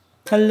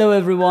Hello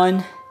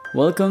everyone,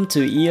 welcome to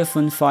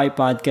EFN 5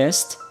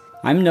 podcast.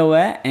 I'm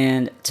Noah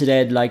and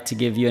today I'd like to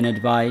give you an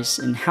advice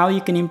on how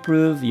you can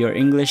improve your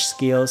English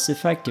skills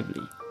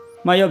effectively.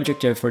 My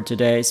objective for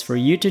today is for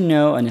you to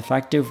know an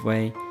effective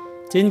way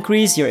to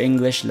increase your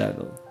English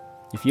level.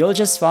 If you'll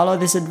just follow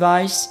this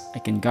advice, I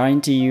can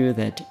guarantee you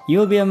that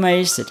you'll be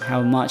amazed at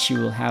how much you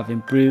will have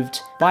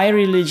improved by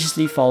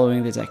religiously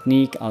following the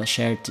technique I'll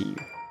share to you.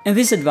 In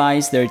this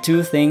advice, there are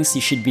two things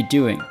you should be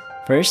doing.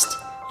 First,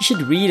 you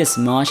should read as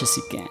much as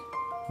you can.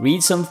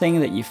 Read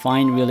something that you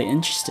find really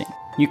interesting.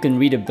 You can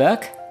read a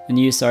book, a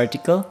news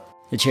article,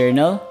 a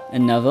journal, a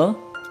novel,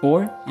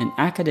 or an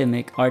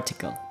academic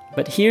article.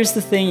 But here's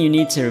the thing you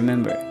need to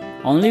remember.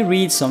 Only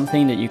read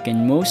something that you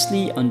can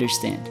mostly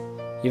understand.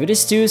 If it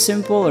is too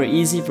simple or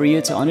easy for you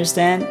to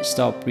understand,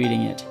 stop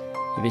reading it.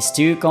 If it's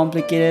too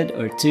complicated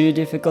or too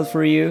difficult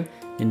for you,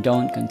 then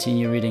don't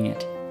continue reading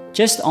it.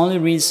 Just only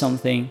read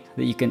something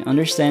that you can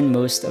understand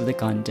most of the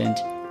content,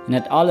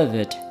 not all of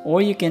it,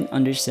 or you can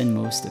understand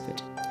most of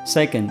it.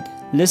 Second,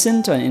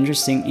 listen to an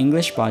interesting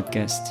English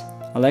podcast,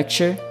 a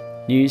lecture,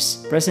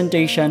 news,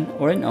 presentation,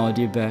 or an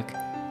audiobook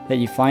that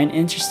you find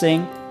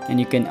interesting and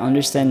you can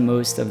understand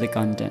most of the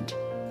content.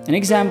 An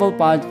example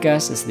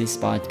podcast is this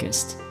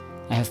podcast.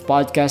 I have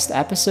podcast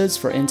episodes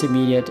for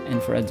intermediate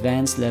and for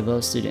advanced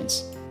level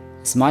students.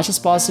 As much as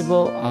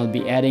possible, I'll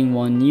be adding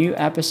one new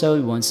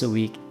episode once a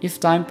week if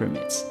time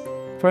permits.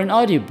 For an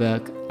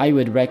audiobook, I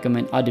would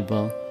recommend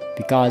Audible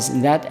because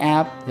in that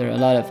app, there are a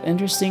lot of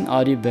interesting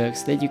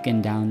audiobooks that you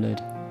can download.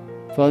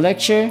 For a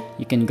lecture,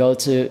 you can go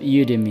to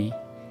Udemy.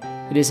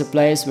 It is a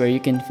place where you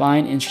can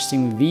find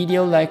interesting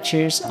video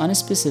lectures on a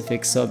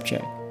specific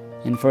subject.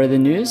 And for the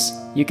news,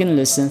 you can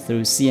listen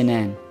through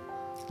CNN.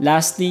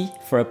 Lastly,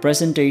 for a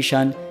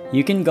presentation,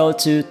 you can go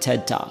to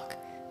TED Talk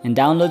and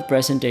download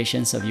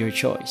presentations of your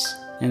choice.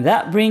 And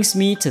that brings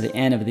me to the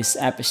end of this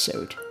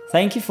episode.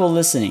 Thank you for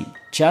listening.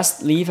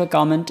 Just leave a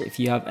comment if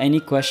you have any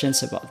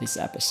questions about this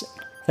episode.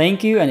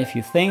 Thank you, and if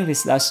you think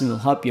this lesson will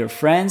help your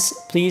friends,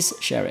 please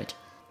share it.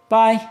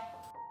 Bye!